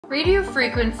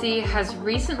Radiofrequency has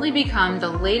recently become the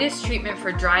latest treatment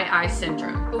for dry eye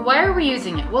syndrome. But why are we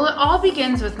using it? Well, it all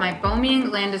begins with Meibomian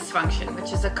gland dysfunction,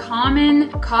 which is a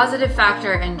common causative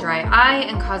factor in dry eye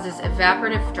and causes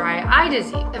evaporative dry eye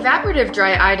disease. Evaporative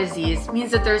dry eye disease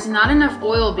means that there's not enough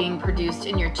oil being produced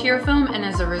in your tear film, and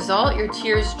as a result, your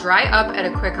tears dry up at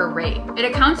a quicker rate. It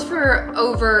accounts for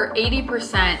over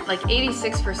 80%, like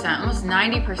 86%, almost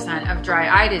 90% of dry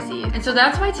eye disease. And so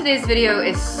that's why today's video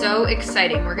is so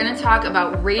exciting. We're going to talk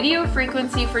about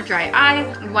radiofrequency for dry eye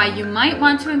and why you might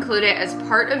want to include it as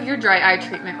part of your dry eye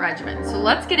treatment regimen. So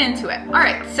let's get into it. All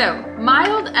right, so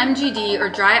mild MGD or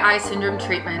dry eye syndrome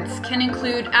treatments can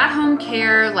include at-home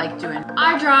care like doing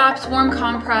eye drops, warm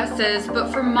compresses,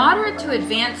 but for moderate to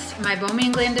advanced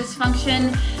Meibomian gland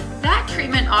dysfunction, that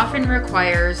treatment often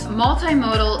requires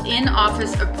multimodal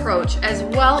in-office approach as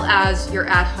well as your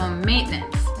at-home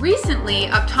maintenance. Recently,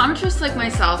 optometrists like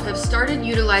myself have started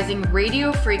utilizing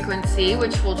radiofrequency,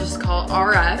 which we'll just call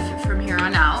RF from here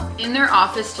on out, in their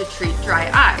office to treat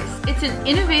dry eyes. It's an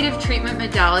innovative treatment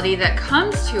modality that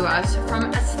comes to us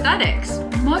from aesthetics,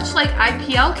 much like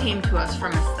IPL came to us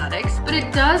from aesthetics, but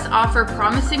it does offer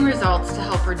promising results to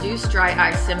help reduce dry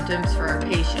eye symptoms for our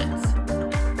patients.